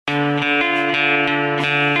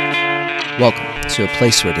Welcome to a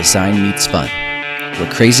place where design meets fun,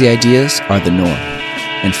 where crazy ideas are the norm,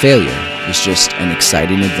 and failure is just an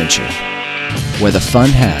exciting adventure, where the fun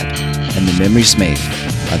had and the memories made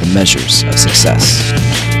are the measures of success.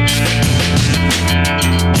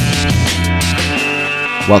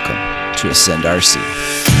 Welcome to Ascend RC.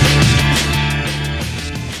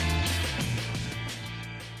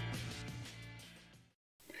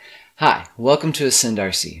 Hi, welcome to Ascend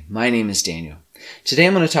RC. My name is Daniel. Today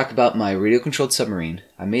I'm going to talk about my radio-controlled submarine.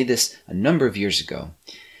 I made this a number of years ago.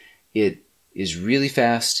 It is really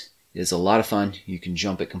fast. It is a lot of fun. You can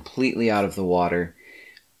jump it completely out of the water.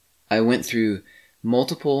 I went through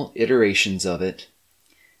multiple iterations of it.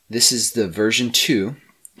 This is the version 2.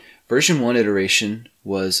 Version 1 iteration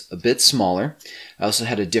was a bit smaller. I also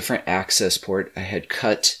had a different access port. I had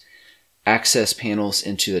cut access panels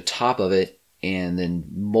into the top of it and then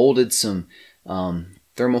molded some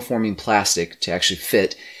thermoforming plastic to actually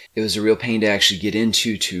fit. It was a real pain to actually get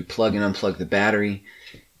into to plug and unplug the battery.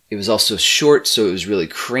 It was also short, so it was really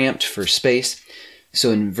cramped for space.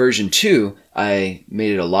 So in version 2, I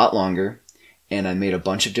made it a lot longer, and I made a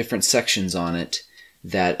bunch of different sections on it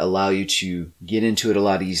that allow you to get into it a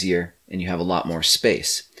lot easier, and you have a lot more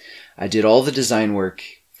space. I did all the design work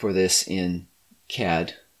for this in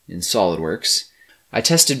CAD, in SolidWorks. I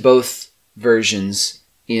tested both versions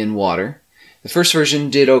in water. The first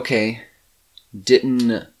version did okay,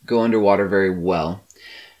 didn't go underwater very well,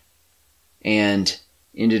 and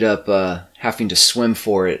ended up having to swim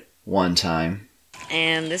for it one time.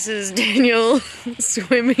 And this is Daniel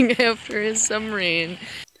swimming after his submarine.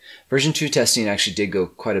 Version 2 testing actually did go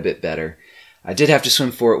quite a bit better. I did have to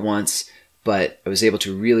swim for it once, but I was able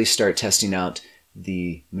to really start testing out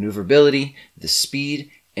the maneuverability, the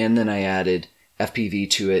speed, and then I added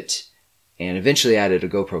FPV to it, and eventually added a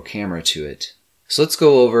GoPro camera to it. So let's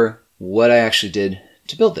go over what I actually did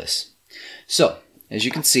to build this. So, as you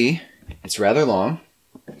can see, it's rather long.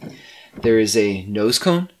 There is a nose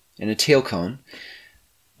cone and a tail cone.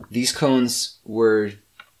 These cones were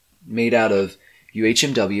made out of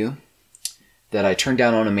UHMW that I turned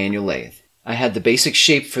down on a manual lathe. I had the basic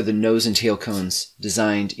shape for the nose and tail cones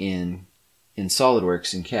designed in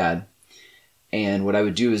SolidWorks in CAD. And what I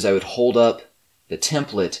would do is I would hold up the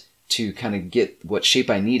template to kind of get what shape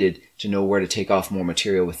I needed to know where to take off more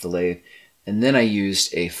material with the lathe. And then I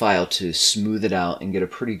used a file to smooth it out and get a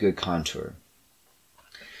pretty good contour.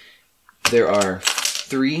 There are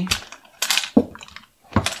 3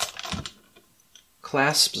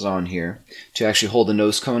 clasps on here to actually hold the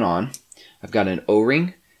nose cone on. I've got an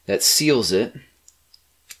O-ring that seals it.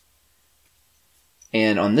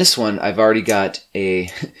 And on this one, I've already got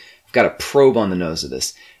I've got a probe on the nose of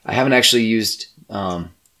this. I haven't actually used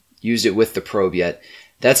it with the probe yet.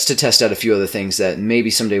 That's to test out a few other things that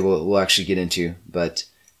maybe someday we'll actually get into, but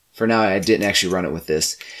for now I didn't actually run it with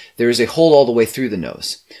this. There is a hole all the way through the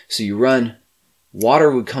nose. So you run,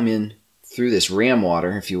 water would come in through this ram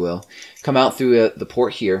water, if you will, come out through the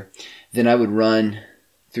port here. Then I would run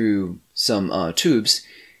through some tubes,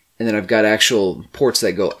 and then I've got actual ports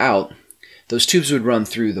that go out. Those tubes would run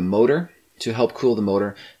through the motor to help cool the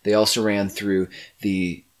motor. They also ran through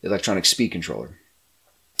the electronic speed controller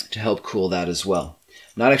to help cool that as well.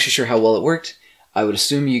 Not actually sure how well it worked. I would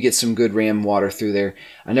assume you get some good ram water through there.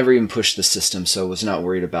 I never even pushed the system, so I was not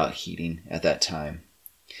worried about heating at that time.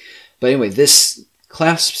 But anyway, this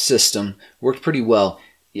clasp system worked pretty well.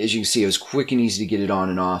 As you can see, it was quick and easy to get it on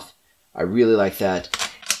and off. I really like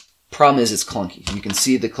that. Problem is it's clunky. You can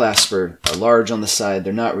see the clasps are large on the side.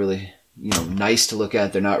 They're not really, nice to look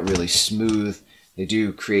at. They're not really smooth. They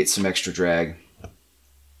do create some extra drag.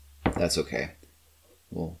 That's okay.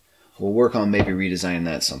 We'll work on maybe redesigning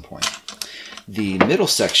that at some point. The middle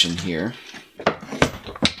section here,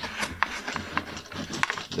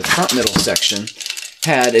 the front middle section,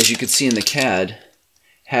 had, as you could see in the CAD,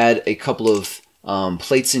 had a couple of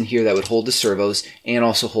plates in here that would hold the servos and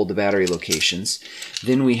also hold the battery locations.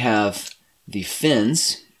 Then we have the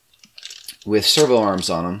fins with servo arms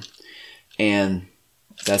on them, and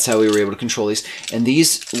that's how we were able to control these. And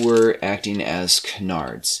these were acting as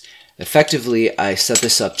canards. Effectively, I set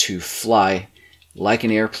this up to fly like an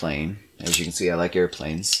airplane. As you can see, I like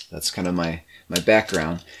airplanes. That's kind of my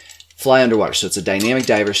background. Fly underwater. So it's a dynamic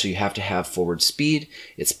diver, so you have to have forward speed.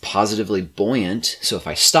 It's positively buoyant, so if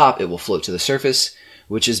I stop, it will float to the surface,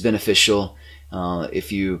 which is beneficial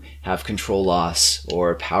if you have control loss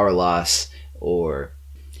or power loss or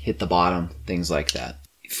hit the bottom, things like that.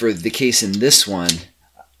 For the case in this one,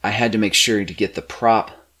 I had to make sure to get the prop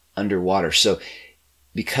underwater. So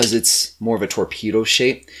because it's more of a torpedo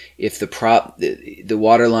shape, if the prop, the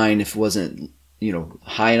water line, if it wasn't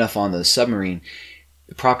high enough on the submarine,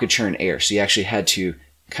 the prop could churn air. So you actually had to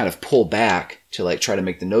kind of pull back to like try to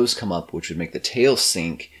make the nose come up, which would make the tail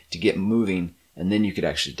sink to get moving, and then you could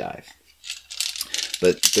actually dive.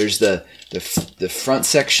 But there's the front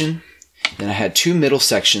section. Then I had two middle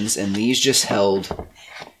sections, and these just held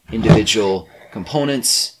individual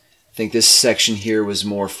components. I think this section here was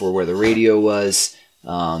more for where the radio was,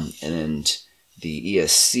 and the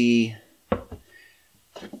ESC.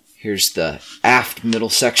 Here's the aft middle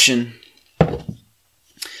section.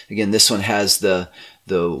 Again, this one has the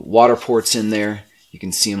water ports in there. You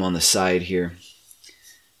can see them on the side here.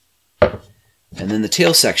 And then the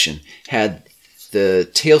tail section had the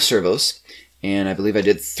tail servos, and I believe I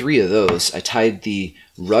did 3 of those. I tied the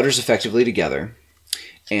rudders effectively together,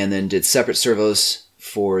 and then did separate servos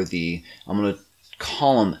for the, I'm going to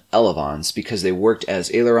call them elevons because they worked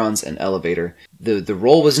as ailerons and elevator. The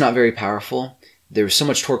roll was not very powerful. There was so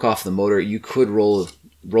much torque off the motor, you could roll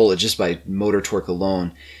it just by motor torque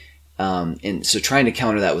alone. And so trying to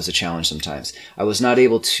counter that was a challenge sometimes. I was not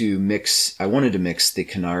able to mix, I wanted to mix the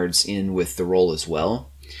canards in with the roll as well.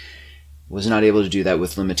 Was not able to do that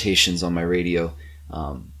with limitations on my radio,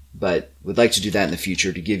 but would like to do that in the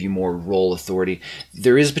future to give you more roll authority.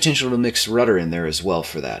 There is potential to mix rudder in there as well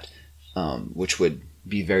for that, which would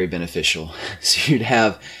be very beneficial. So you'd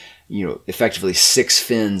have, effectively 6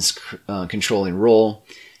 fins controlling roll.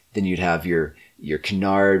 Then you'd have your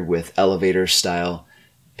canard with elevator style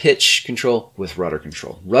pitch control with rudder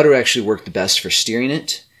control. Rudder actually worked the best for steering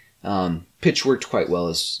it. Pitch worked quite well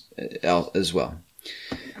as well.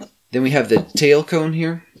 Then we have the tail cone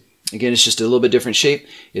here. Again, it's just a little bit different shape.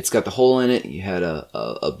 It's got the hole in it. You had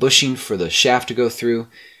a bushing for the shaft to go through,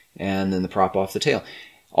 and then the prop off the tail.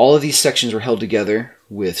 All of these sections were held together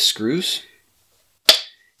with screws,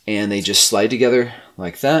 and they just slide together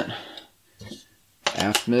like that.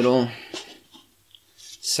 Aft middle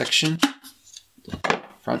section,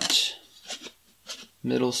 front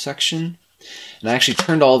middle section. And I actually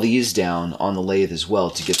turned all these down on the lathe as well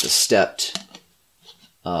to get the stepped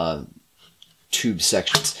tube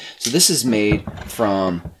sections. So this is made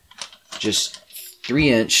from just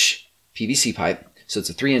 3-inch PVC pipe. So it's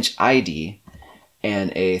a 3-inch ID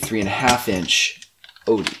and a 3.5-inch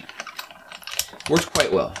OD. Worked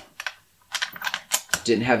quite well.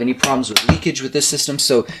 Didn't have any problems with leakage with this system.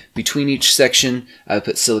 So between each section, I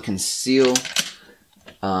put silicone seal,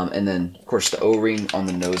 and then of course the O-ring on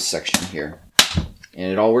the nose section here.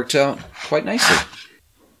 And it all worked out quite nicely.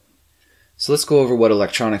 So let's go over what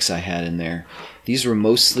electronics I had in there. These were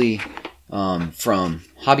mostly from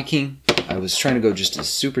Hobby King. I was trying to go just as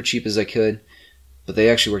super cheap as I could, but they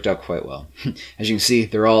actually worked out quite well. As you can see,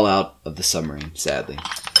 they're all out of the submarine, sadly.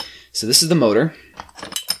 So this is the motor.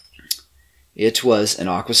 It was an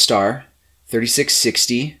Aquastar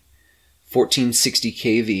 3660, 1460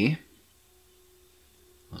 kV.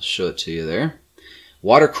 I'll show it to you there.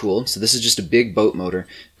 Water cooled, so this is just a big boat motor.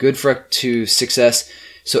 Good for up to 6S.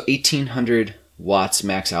 So 1800 watts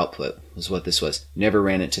max output was what this was. Never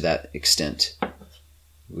ran it to that extent.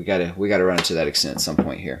 We gotta run it to that extent at some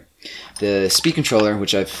point here. The speed controller,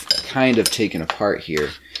 which I've kind of taken apart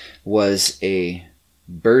here, was a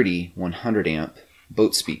Birdie 100 amp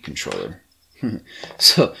boat speed controller.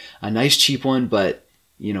 So a nice cheap one, but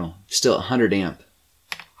still 100 amp.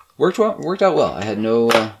 Worked out well. I had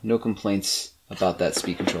no complaints about that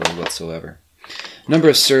speed controller whatsoever. Number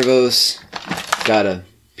of servos. Got a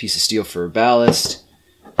piece of steel for ballast.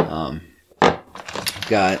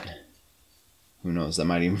 Got, who knows, that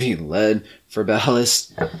might even be lead for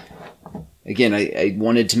ballast. Again, I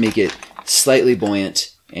wanted to make it slightly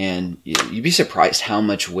buoyant, and you'd be surprised how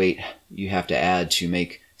much weight you have to add to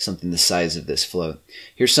make something the size of this float.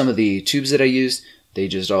 Here's some of the tubes that I used. They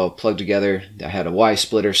just all plugged together. I had a Y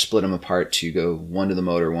splitter, split them apart to go one to the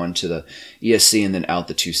motor, one to the ESC, and then out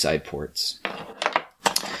the 2 side ports.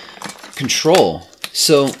 Control.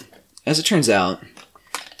 So, as it turns out,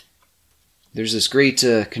 there's this great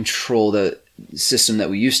control system that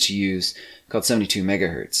we used to use called 72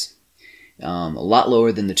 megahertz. A lot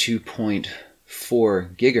lower than the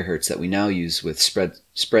 2.4 gigahertz that we now use with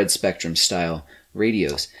spread spectrum style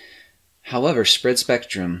radios. However, spread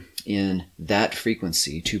spectrum in that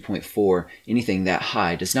frequency, 2.4, anything that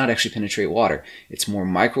high, does not actually penetrate water. It's more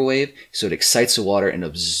microwave, so it excites the water and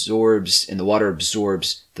the water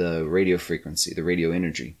absorbs the radio frequency, the radio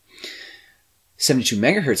energy. 72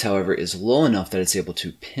 megahertz, however, is low enough that it's able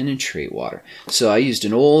to penetrate water. So I used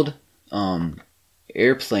an old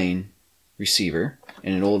airplane receiver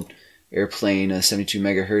and an old airplane 72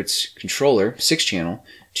 megahertz controller, 6-channel,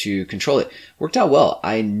 to control it. Worked out well.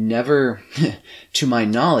 I never, to my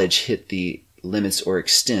knowledge, hit the limits or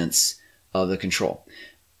extents of the control.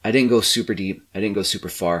 I didn't go super deep. I didn't go super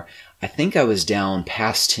far. I think I was down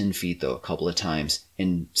past 10 feet though a couple of times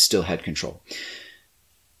and still had control.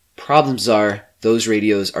 Problems are those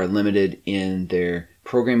radios are limited in their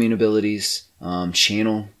programming abilities,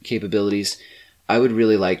 channel capabilities. I would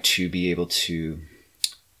really like to be able to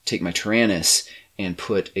take my Tyrannus and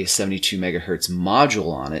put a 72 megahertz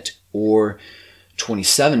module on it, or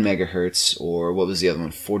 27 megahertz, or what was the other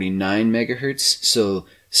one, 49 megahertz. So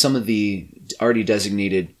some of the already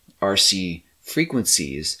designated RC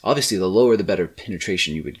frequencies, obviously the lower the better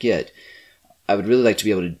penetration you would get. I would really like to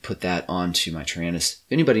be able to put that onto my Tyrannus.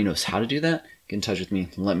 If anybody knows how to do that, get in touch with me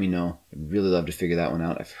and let me know. I'd really love to figure that one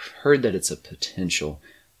out. I've heard that it's a potential.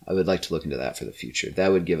 I would like to look into that for the future.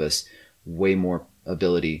 That would give us way more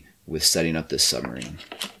ability with setting up this submarine.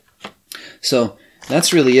 So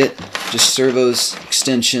that's really it. Just servos,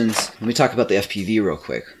 extensions. Let me talk about the FPV real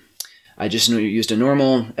quick. I just used a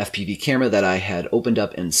normal FPV camera that I had opened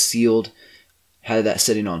up and sealed. Had that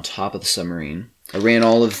sitting on top of the submarine. I ran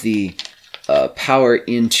all of the power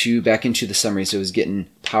back into the submarine, so it was getting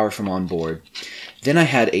power from on board. Then I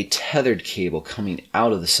had a tethered cable coming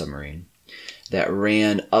out of the submarine that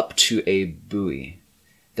ran up to a buoy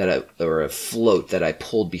or a float that I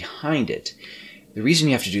pulled behind it. The reason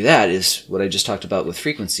you have to do that is what I just talked about with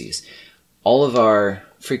frequencies. All of our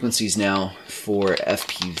frequencies now for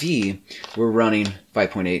FPV, we're running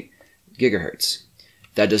 5.8 gigahertz.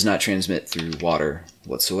 That does not transmit through water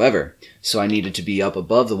whatsoever. So I needed to be up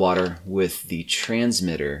above the water with the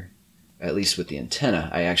transmitter, at least with the antenna.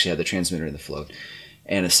 I actually had the transmitter in the float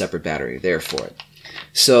and a separate battery there for it.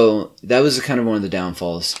 So that was kind of one of the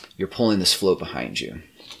downfalls. You're pulling this float behind you.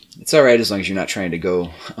 It's alright as long as you're not trying to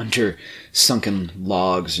go under sunken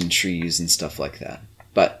logs and trees and stuff like that.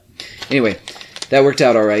 But anyway, that worked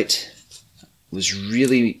out alright. It was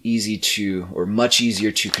really easy to, or much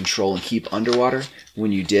easier to control and keep underwater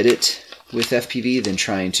when you did it with FPV than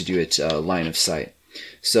trying to do it line of sight.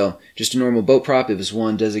 So just a normal boat prop. It was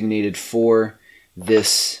one designated for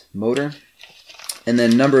this motor. And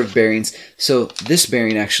then number of bearings. So this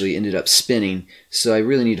bearing actually ended up spinning, so I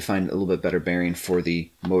really need to find a little bit better bearing for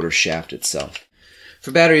the motor shaft itself.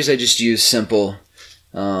 For batteries, I just use simple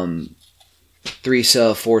 3-cell,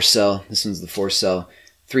 4-cell. This one's the 4-cell,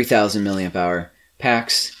 3,000 milliamp hour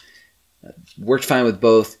packs. Worked fine with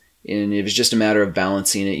both, and it was just a matter of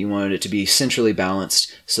balancing it. You wanted it to be centrally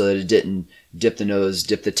balanced so that it didn't dip the nose,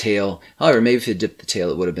 dip the tail. However, maybe if it dipped the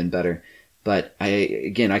tail, it would have been better. But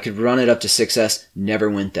I could run it up to 6S, never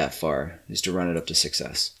went that far, just to run it up to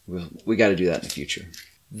 6S. We got to do that in the future.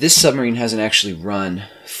 This submarine hasn't actually run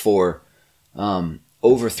for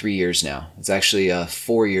over 3 years now. It's actually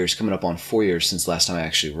 4 years, coming up on 4 years since last time I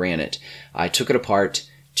actually ran it. I took it apart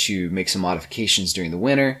to make some modifications during the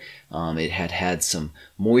winter. It had some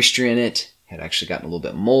moisture in it, had actually gotten a little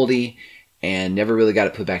bit moldy, and never really got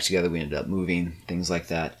it put back together. We ended up moving, things like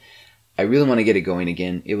that. I really want to get it going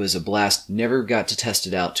again. It was a blast. Never got to test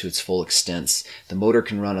it out to its full extent. The motor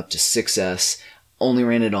can run up to 6S. Only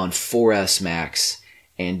ran it on 4S max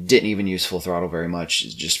and didn't even use full throttle very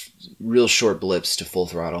much. Just real short blips to full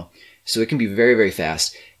throttle. So it can be very, very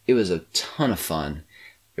fast. It was a ton of fun.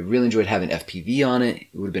 I really enjoyed having FPV on it. It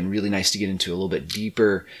would have been really nice to get into a little bit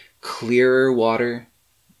deeper, clearer water.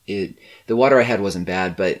 The water I had wasn't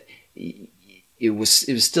bad, but it was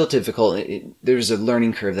still difficult. There was a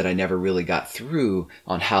learning curve that I never really got through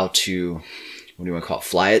on how to, what do you want to call it,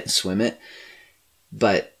 fly it, swim it.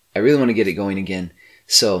 But I really want to get it going again.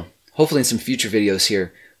 So hopefully in some future videos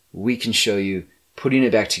here, we can show you putting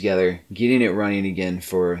it back together, getting it running again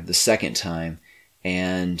for the second time,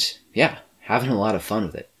 and yeah, having a lot of fun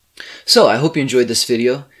with it. So I hope you enjoyed this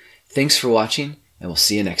video. Thanks for watching, and we'll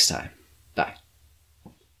see you next time.